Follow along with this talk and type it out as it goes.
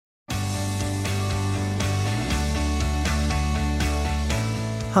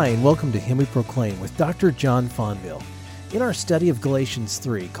Hi, and welcome to Him We Proclaim with Dr. John Fonville. In our study of Galatians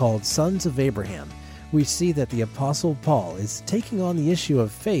 3, called Sons of Abraham, we see that the Apostle Paul is taking on the issue of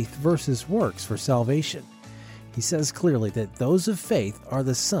faith versus works for salvation. He says clearly that those of faith are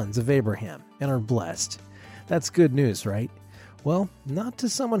the sons of Abraham and are blessed. That's good news, right? Well, not to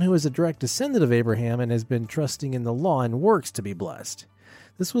someone who is a direct descendant of Abraham and has been trusting in the law and works to be blessed.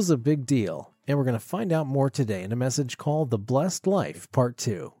 This was a big deal, and we're going to find out more today in a message called The Blessed Life, Part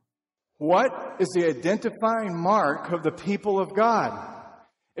 2. What is the identifying mark of the people of God?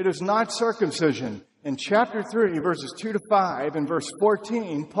 It is not circumcision. In chapter 3, verses 2 to 5, and verse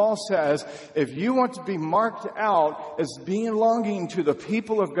 14, Paul says, if you want to be marked out as belonging to the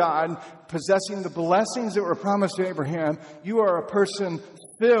people of God, possessing the blessings that were promised to Abraham, you are a person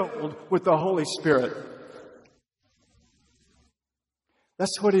filled with the Holy Spirit.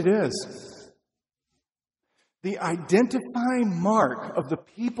 That's what it is. The identifying mark of the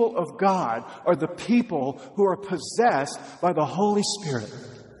people of God are the people who are possessed by the Holy Spirit.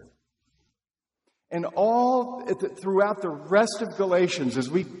 And all throughout the rest of Galatians, as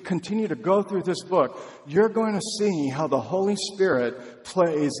we continue to go through this book, you're going to see how the Holy Spirit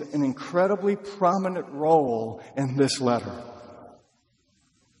plays an incredibly prominent role in this letter.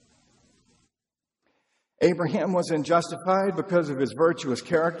 Abraham wasn't justified because of his virtuous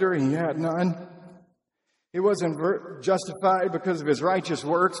character. He had none. He wasn't justified because of his righteous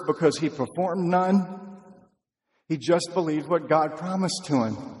works, because he performed none. He just believed what God promised to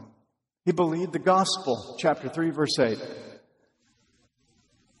him. He believed the gospel, chapter 3, verse 8.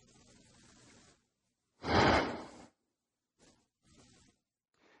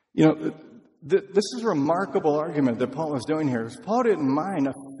 You know, this is a remarkable argument that Paul is doing here. Paul didn't mind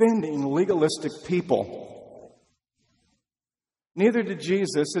offending legalistic people. Neither did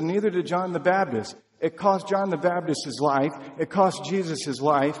Jesus, and neither did John the Baptist. It cost John the Baptist his life, it cost Jesus his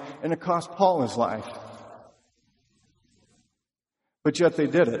life, and it cost Paul his life. But yet they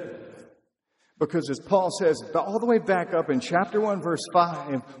did it. Because as Paul says, all the way back up in chapter 1, verse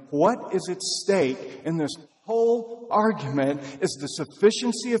 5, what is at stake in this whole argument is the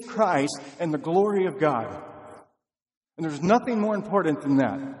sufficiency of Christ and the glory of God. And there's nothing more important than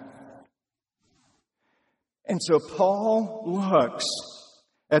that. And so Paul looks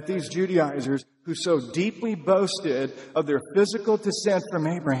at these Judaizers who so deeply boasted of their physical descent from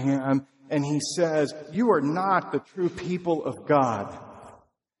Abraham, and he says, you are not the true people of God.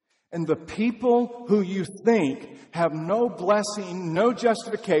 And the people who you think have no blessing, no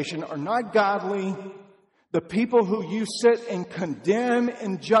justification, are not godly, the people who you sit and condemn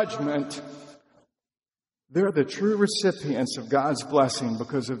in judgment, they're the true recipients of God's blessing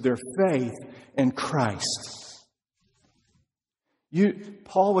because of their faith in Christ.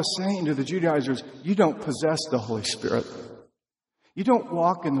 Paul was saying to the Judaizers, you don't possess the Holy Spirit. You don't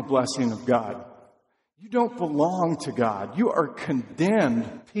walk in the blessing of God. You don't belong to God. You are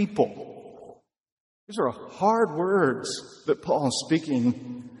condemned people. These are hard words that Paul is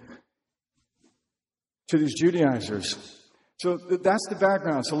speaking to these Judaizers. So that's the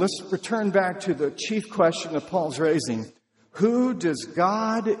background. So let's return back to the chief question that Paul's raising. Who does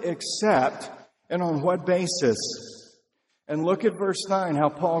God accept, and on what basis? And look at verse 9, how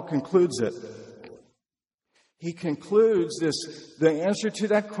Paul concludes it. He concludes the answer to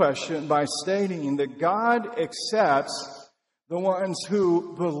that question by stating that God accepts the ones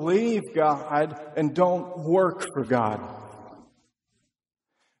who believe God and don't work for God.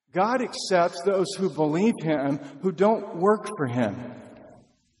 God accepts those who believe Him who don't work for Him.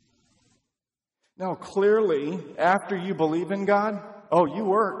 Now, clearly, after you believe in God, you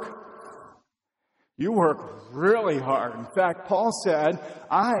work. You work really hard. In fact, Paul said,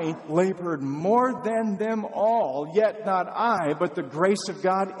 I labored more than them all, yet not I, but the grace of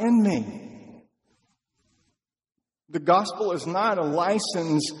God in me. The gospel is not a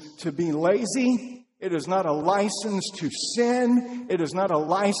license to be lazy. It is not a license to sin. It is not a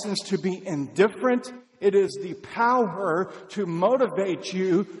license to be indifferent. It is the power to motivate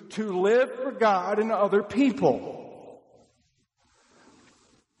you to live for God and other people.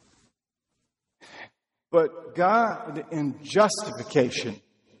 But God, in justification,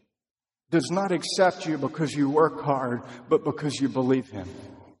 does not accept you because you work hard, but because you believe Him.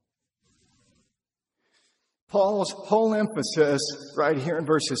 Paul's whole emphasis right here in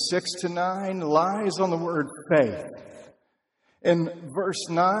verses 6 to 9 lies on the word faith. In verse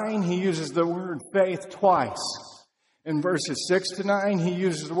 9, he uses the word faith twice. In verses 6 to 9, he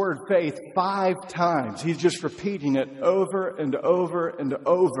uses the word faith 5 times. He's just repeating it over and over and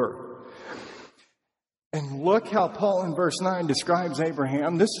over. And look how Paul in verse 9 describes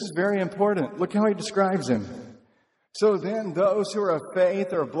Abraham. This is very important. Look how he describes him. So then those who are of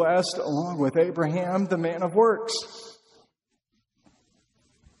faith are blessed along with Abraham, the man of works.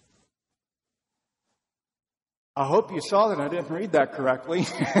 I hope you saw that I didn't read that correctly.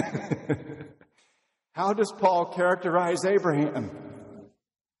 How does Paul characterize Abraham?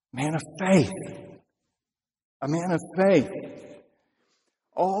 Man of faith. A man of faith.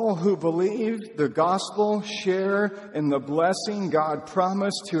 All who believe the gospel share in the blessing God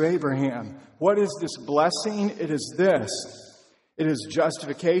promised to Abraham. What is this blessing? It is this. It is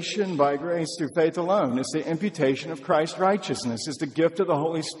justification by grace through faith alone. It's the imputation of Christ's righteousness. It's the gift of the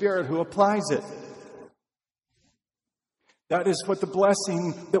Holy Spirit who applies it. That is what the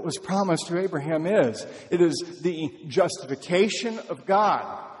blessing that was promised to Abraham is. It is the justification of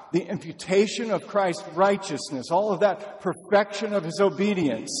God, the imputation of Christ's righteousness, all of that perfection of his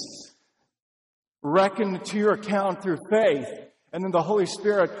obedience, reckoned to your account through faith. And then the Holy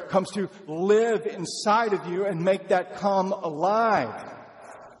Spirit comes to live inside of you and make that come alive.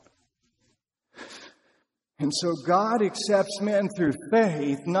 And so God accepts men through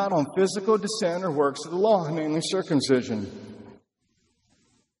faith, not on physical descent or works of the law, namely circumcision.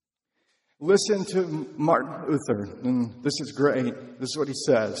 Listen to Martin Luther, and this is great. This is what he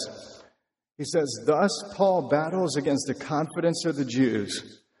says. He says, "Thus Paul battles against the confidence of the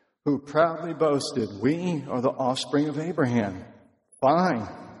Jews, who proudly boasted, 'We are the offspring of Abraham.' Fine.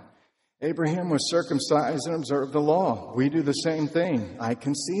 Abraham was circumcised and observed the law. We do the same thing. I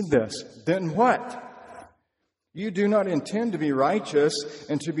concede this. Then what? You do not intend to be righteous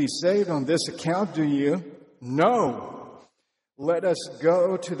and to be saved on this account, do you? No. Let us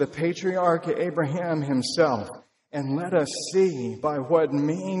go to the patriarch Abraham himself, and let us see by what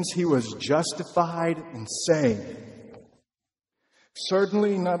means he was justified and saved.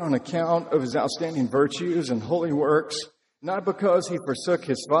 Certainly not on account of his outstanding virtues and holy works, not because he forsook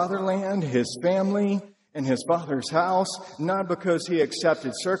his fatherland, his family, in his father's house, not because he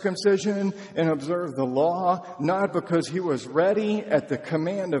accepted circumcision and observed the law, not because he was ready at the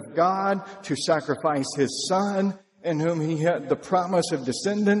command of God to sacrifice his son, in whom he had the promise of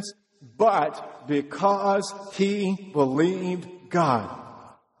descendants, but because he believed God.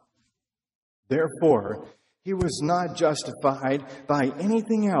 Therefore, he was not justified by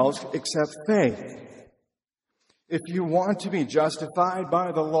anything else except faith. If you want to be justified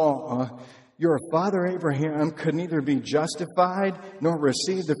by the law, your father Abraham could neither be justified nor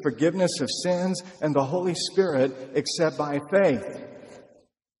receive the forgiveness of sins and the Holy Spirit except by faith.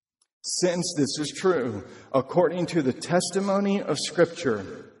 Since this is true, according to the testimony of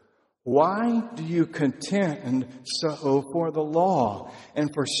Scripture, why do you contend so for the law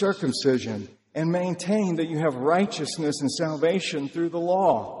and for circumcision and maintain that you have righteousness and salvation through the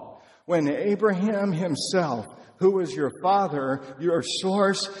law, when Abraham himself, who was your father, your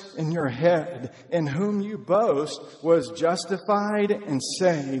source and your head, in whom you boast, was justified and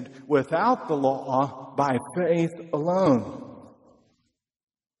saved without the law by faith alone?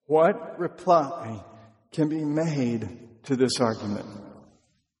 What reply can be made to this argument?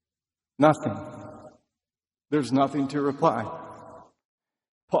 Nothing. There's nothing to reply.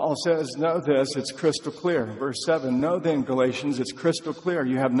 Paul says, know this, it's crystal clear. Verse 7, know then, Galatians, it's crystal clear.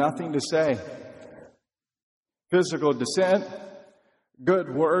 You have nothing to say. Physical descent,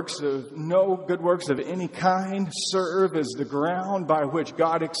 no good works of any kind serve as the ground by which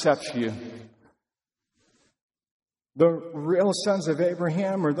God accepts you. The real sons of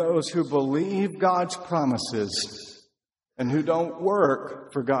Abraham are those who believe God's promises and who don't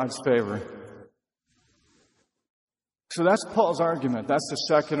work for God's favor. So that's Paul's argument. That's the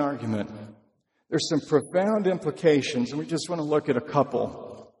second argument. There's some profound implications, and we just want to look at a couple.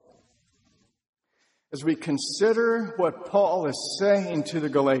 As we consider what Paul is saying to the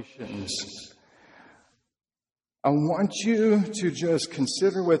Galatians, I want you to just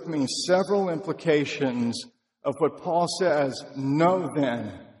consider with me several implications of what Paul says. Know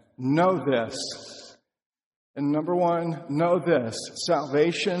then, know this. And number one, know this: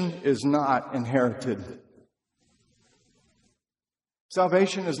 salvation is not inherited.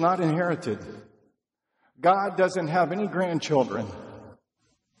 Salvation is not inherited. God doesn't have any grandchildren.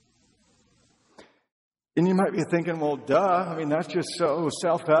 And you might be thinking, well, duh. I mean, that's just so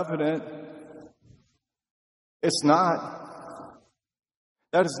self-evident. It's not.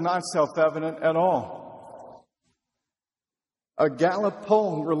 That is not self-evident at all. A Gallup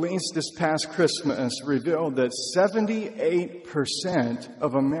poll released this past Christmas revealed that 78%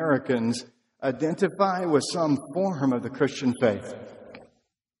 of Americans identify with some form of the Christian faith.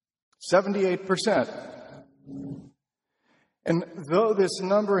 78%. And though this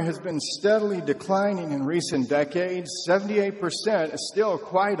number has been steadily declining in recent decades, 78% is still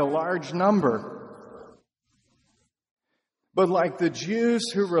quite a large number. But like the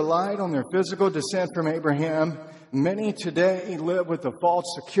Jews who relied on their physical descent from Abraham, many today live with a false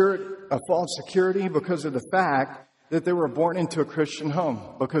security because of the fact that they were born into a Christian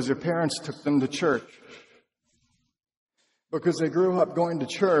home, because their parents took them to church, because they grew up going to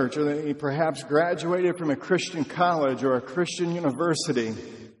church, or they perhaps graduated from a Christian college or a Christian university.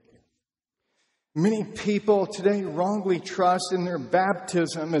 Many people today wrongly trust in their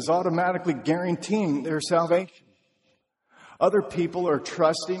baptism as automatically guaranteeing their salvation. Other people are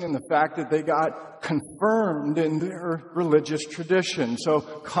trusting in the fact that they got confirmed in their religious tradition. So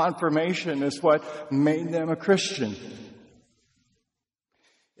confirmation is what made them a Christian.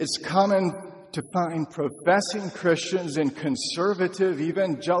 It's common to find professing Christians in conservative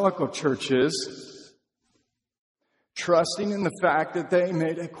evangelical churches trusting in the fact that they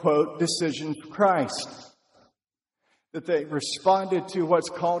made a, quote, decision for Christ, that they responded to what's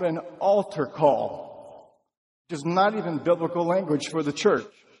called an altar call, which is not even biblical language for the church.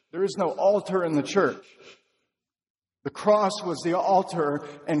 There is no altar in the church. The cross was the altar,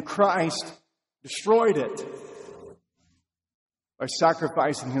 and Christ destroyed it by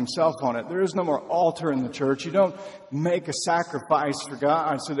sacrificing himself on it. There is no more altar in the church. You don't make a sacrifice for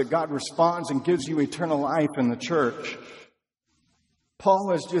God so that God responds and gives you eternal life in the church.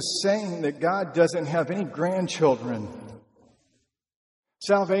 Paul is just saying that God doesn't have any grandchildren.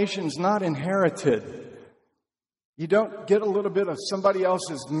 Salvation's not inherited. You don't get a little bit of somebody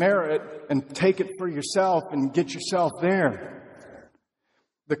else's merit and take it for yourself and get yourself there.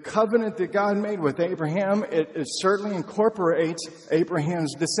 The covenant that God made with Abraham, it certainly incorporates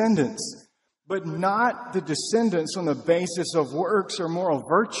Abraham's descendants, but not the descendants on the basis of works or moral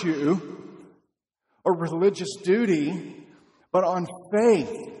virtue or religious duty, but on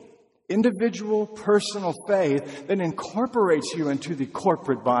faith, individual personal faith that incorporates you into the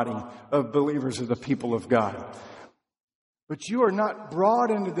corporate body of believers of the people of God. But you are not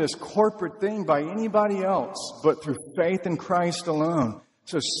brought into this corporate thing by anybody else, but through faith in Christ alone.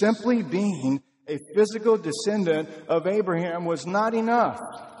 So simply being a physical descendant of Abraham was not enough.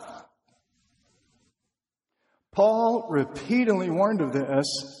 Paul repeatedly warned of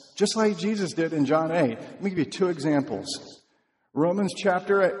this, just like Jesus did in John 8. Let me give you two examples. Romans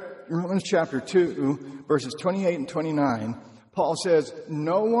chapter 2, verses 28 and 29. Paul says,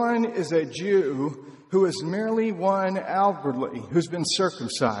 "No one is a Jew who is merely one outwardly, who's been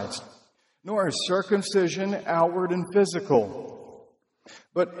circumcised, nor is circumcision outward and physical.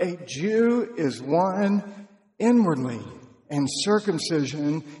 But a Jew is one inwardly, and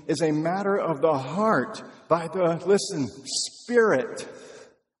circumcision is a matter of the heart, by the, listen, Spirit,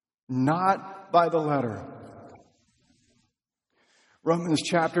 not by the letter." Romans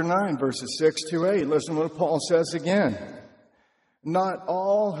chapter 9, verses 6 to 8. Listen to what Paul says again. "Not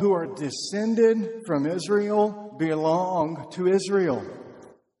all who are descended from Israel belong to Israel.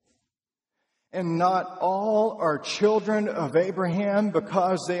 And not all are children of Abraham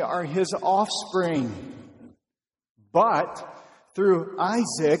because they are his offspring. But through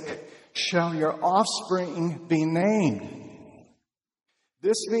Isaac shall your offspring be named."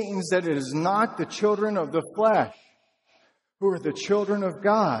 This means that it is not the children of the flesh who are the children of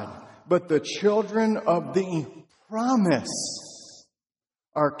God, but the children of the promise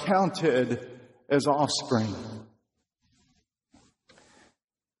are counted as offspring.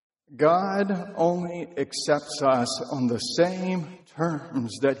 God only accepts us on the same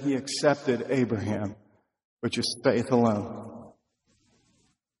terms that he accepted Abraham, which is faith alone.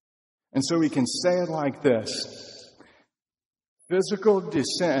 And so we can say it like this: physical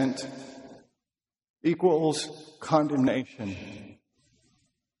descent equals condemnation.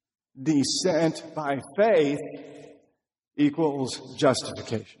 Descent by faith equals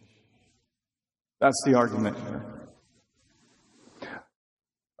justification. That's the argument here.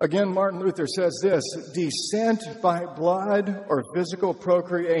 Again, Martin Luther says this: descent by blood or physical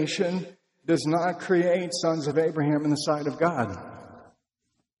procreation does not create sons of Abraham in the sight of God.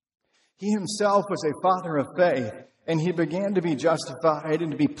 He himself was a father of faith, and he began to be justified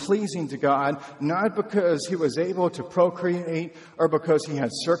and to be pleasing to God, not because he was able to procreate or because he had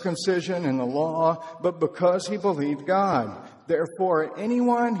circumcision in the law, but because he believed God. Therefore,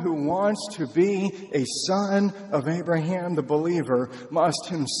 anyone who wants to be a son of Abraham the believer must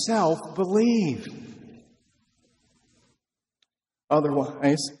himself believe.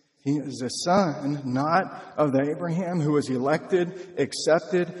 Otherwise, he is a son not of the Abraham who was elected,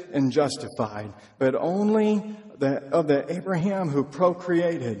 accepted, and justified, but only of the Abraham who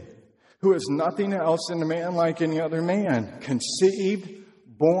procreated, who is nothing else than a man like any other man, conceived,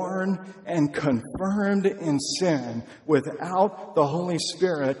 born, and confirmed in sin without the Holy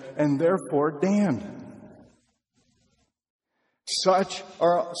Spirit, and therefore damned. Such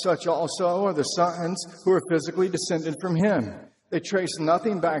also are the sons who are physically descended from him. They trace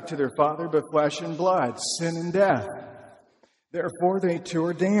nothing back to their father but flesh and blood, sin and death. Therefore they too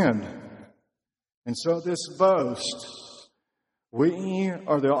are damned. And so this boast, we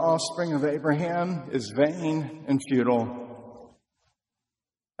are the offspring of Abraham, is vain and futile.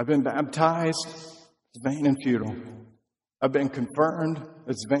 I've been baptized, it's vain and futile. I've been confirmed,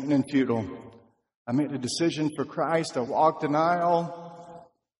 it's vain and futile. I made a decision for Christ, I walked an aisle,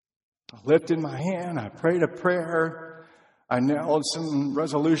 I lifted my hand, I prayed a prayer, I nailed some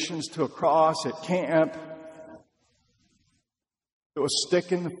resolutions to a cross at camp. It was a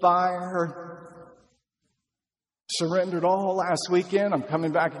stick in the fire. Surrendered all last weekend. I'm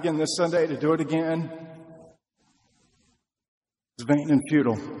coming back again this Sunday to do it again. It's vain and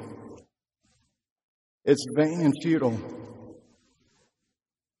futile. It's vain and futile.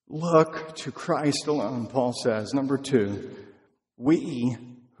 Look to Christ alone, Paul says. Number 2, we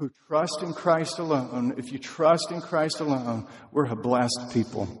who trust in Christ alone, if you trust in Christ alone, we're a blessed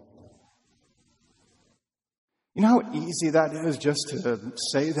people. You know how easy that is just to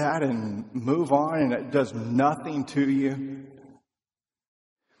say that and move on and it does nothing to you?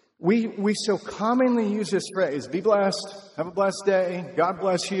 We so commonly use this phrase, be blessed, have a blessed day, God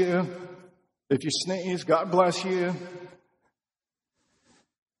bless you. If you sneeze, God bless you.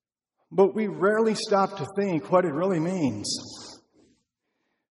 But we rarely stop to think what it really means.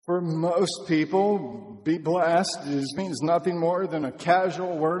 For most people, be blessed means nothing more than a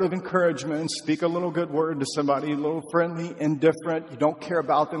casual word of encouragement. Speak a little good word to somebody, a little friendly, indifferent, you don't care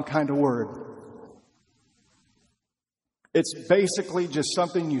about them kind of word. It's basically just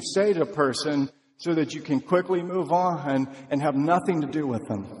something you say to a person so that you can quickly move on and have nothing to do with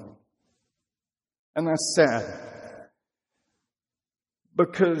them. And that's sad.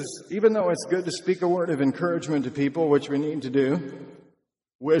 Because even though it's good to speak a word of encouragement to people, which we need to do,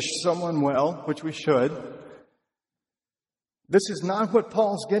 wish someone well, which we should, this is not what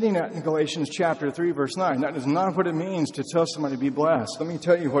Paul's getting at in Galatians chapter 3, verse 9. That is not what it means to tell somebody to be blessed. Let me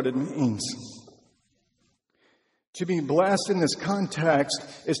tell you what it means. To be blessed in this context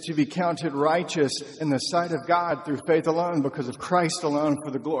is to be counted righteous in the sight of God through faith alone, because of Christ alone,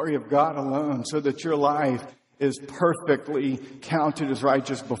 for the glory of God alone, so that your life is perfectly counted as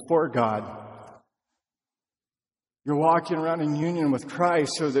righteous before God. You're walking around in union with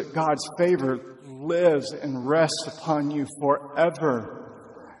Christ so that God's favor lives and rests upon you forever.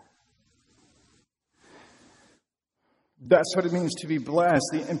 That's what it means to be blessed.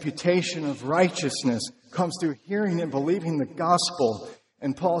 The imputation of righteousness comes through hearing and believing the gospel.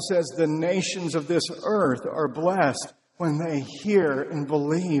 And Paul says the nations of this earth are blessed when they hear and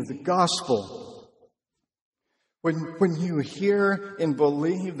believe the gospel. When you hear and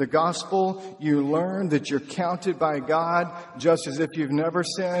believe the gospel, you learn that you're counted by God just as if you've never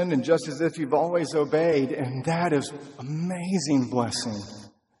sinned and just as if you've always obeyed. And that is amazing blessing.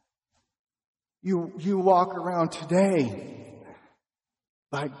 You walk around today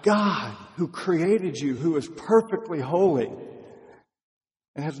by God who created you, who is perfectly holy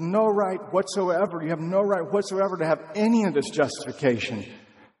and has no right whatsoever. You have no right whatsoever to have any of this justification.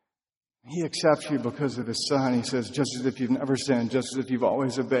 He accepts you because of His Son. He says, just as if you've never sinned, just as if you've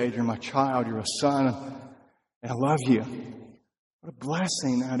always obeyed, you're my child, you're a son, and I love you. What a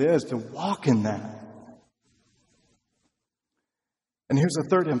blessing that is to walk in that. And here's a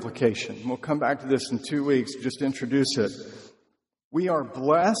third implication. We'll come back to this in 2 weeks, just to introduce it. We are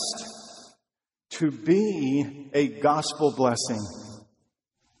blessed to be a gospel blessing.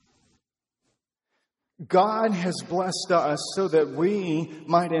 God has blessed us so that we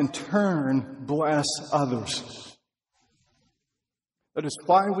might in turn bless others. That is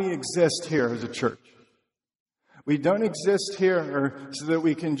why we exist here as a church. We don't exist here so that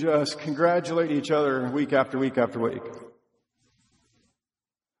we can just congratulate each other week after week after week.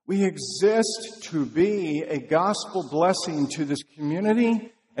 We exist to be a gospel blessing to this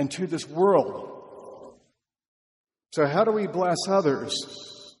community and to this world. So how do we bless others?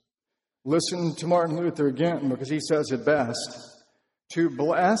 Listen to Martin Luther again, because he says it best. To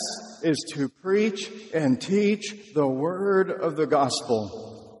bless is to preach and teach the word of the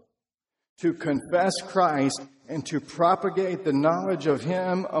gospel, to confess Christ and to propagate the knowledge of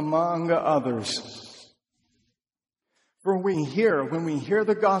Him among others. For when we hear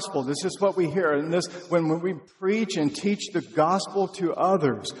the gospel, this is what we hear. And when we preach and teach the gospel to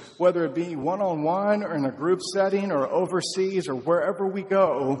others, whether it be one-on-one or in a group setting or overseas or wherever we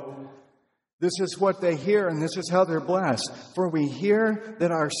go, this is what they hear, and this is how they're blessed. For we hear that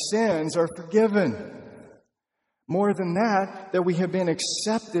our sins are forgiven. More than that we have been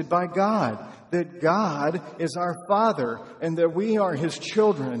accepted by God, that God is our Father, and that we are His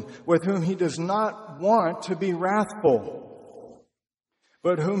children, with whom He does not want to be wrathful,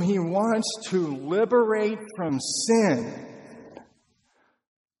 but whom He wants to liberate from sin.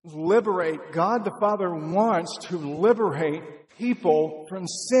 Liberate. God the Father wants to liberate people from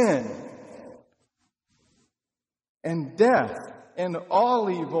sin and death and all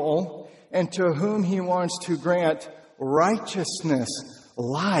evil, and to whom He wants to grant righteousness,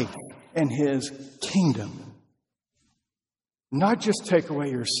 life, and His kingdom. Not just take away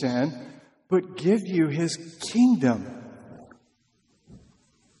your sin, but give you His kingdom.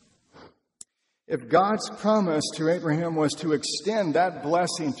 If God's promise to Abraham was to extend that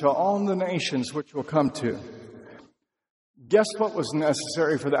blessing to all the nations which will come to, guess what was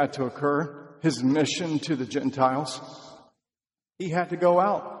necessary for that to occur? His mission to the Gentiles. He had to go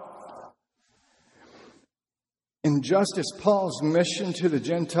out. And just as Paul's mission to the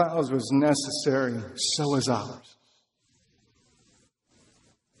Gentiles was necessary, so is ours.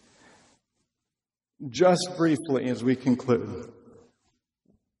 Just briefly as we conclude,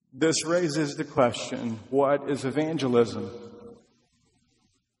 this raises the question, what is evangelism?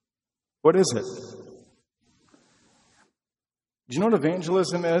 What is it? Do you know what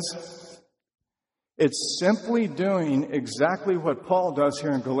evangelism is? It's simply doing exactly what Paul does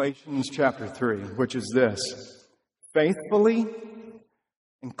here in Galatians chapter 3, which is this: faithfully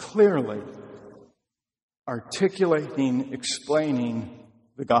and clearly articulating, explaining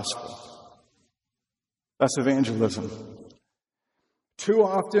the gospel. That's evangelism. Too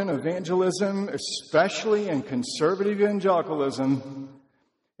often, evangelism, especially in conservative evangelicalism,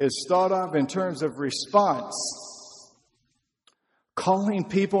 is thought of in terms of response. Calling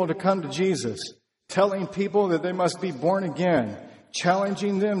people to come to Jesus, telling people that they must be born again,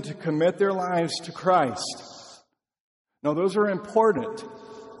 challenging them to commit their lives to Christ. Now, those are important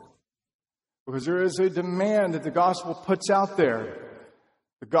because there is a demand that the gospel puts out there.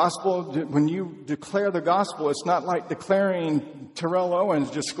 The gospel, when you declare the gospel, it's not like declaring Terrell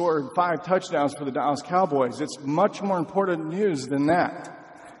Owens just scored 5 touchdowns for the Dallas Cowboys. It's much more important news than that.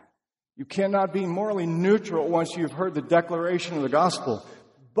 You cannot be morally neutral once you've heard the declaration of the gospel.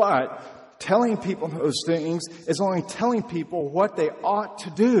 But telling people those things is only telling people what they ought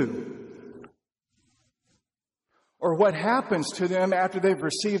to do, or what happens to them after they've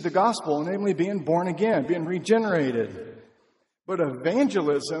received the gospel, namely being born again, being regenerated. But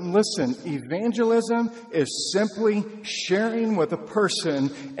evangelism, listen, evangelism is simply sharing with a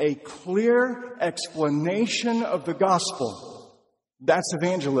person a clear explanation of the gospel. That's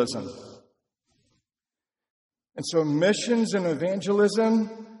evangelism. And so missions and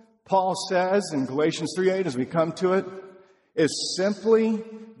evangelism, Paul says in Galatians 3:8, as we come to it, is simply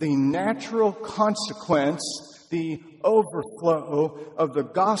the natural consequence, the overflow of the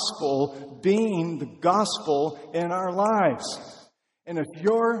gospel being the gospel in our lives. And if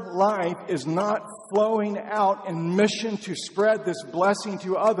your life is not flowing out in mission to spread this blessing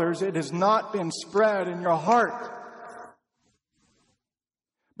to others, it has not been spread in your heart.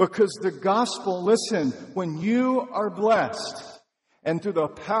 Because the gospel, listen, when you are blessed and through the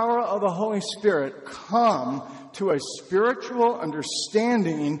power of the Holy Spirit come to a spiritual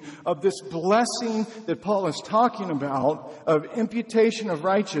understanding of this blessing that Paul is talking about, of imputation of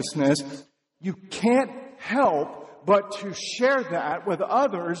righteousness, you can't help but to share that with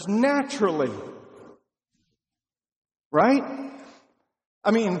others naturally. Right?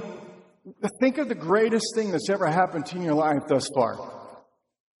 I mean, think of the greatest thing that's ever happened to you in your life thus far.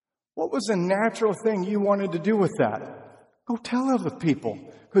 What was the natural thing you wanted to do with that? Go tell other people,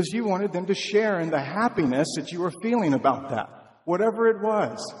 because you wanted them to share in the happiness that you were feeling about that, whatever it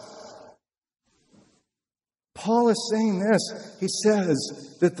was. Paul is saying this. He says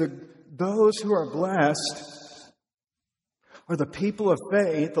that those who are blessed are the people of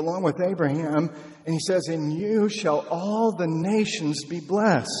faith, along with Abraham. And he says, in you shall all the nations be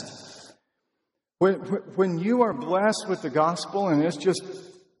blessed. When you are blessed with the gospel and it's just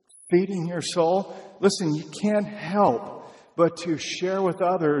feeding your soul, listen, you can't help but to share with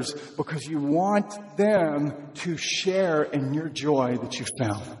others because you want them to share in your joy that you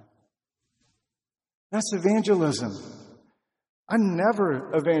found. That's evangelism. I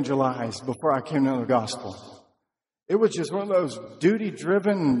never evangelized before I came to know the gospel. It was just one of those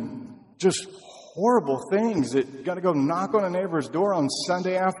duty-driven, just horrible things that you got to go knock on a neighbor's door on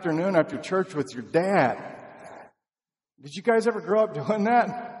Sunday afternoon after church with your dad. Did you guys ever grow up doing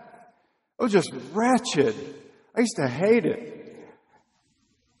that? It was just wretched. I used to hate it.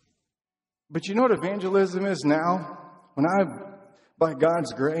 But you know what evangelism is now? By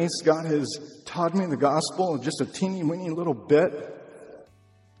God's grace, God has taught me the gospel in just a teeny weeny little bit.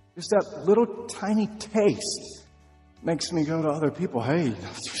 Just that little tiny taste makes me go to other people, hey,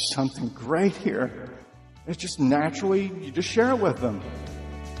 there's something great here. It's just naturally, you just share it with them.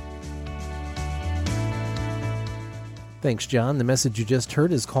 Thanks, John. The message you just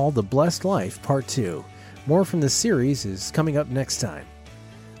heard is called The Blessed Life, Part 2. More from this series is coming up next time.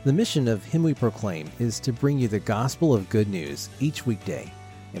 The mission of Him We Proclaim is to bring you the gospel of good news each weekday,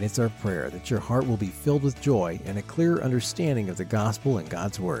 and it's our prayer that your heart will be filled with joy and a clear understanding of the gospel and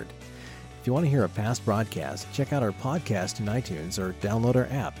God's Word. If you want to hear a past broadcast, check out our podcast in iTunes or download our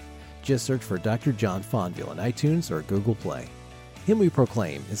app. Just search for Dr. John Fonville in iTunes or Google Play. Him We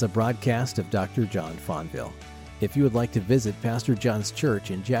Proclaim is a broadcast of Dr. John Fonville. If you would like to visit Pastor John's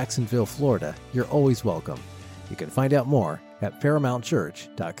church in Jacksonville, Florida, you're always welcome. You can find out more at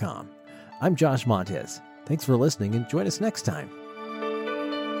ParamountChurch.com. I'm Josh Montez. Thanks for listening and join us next time.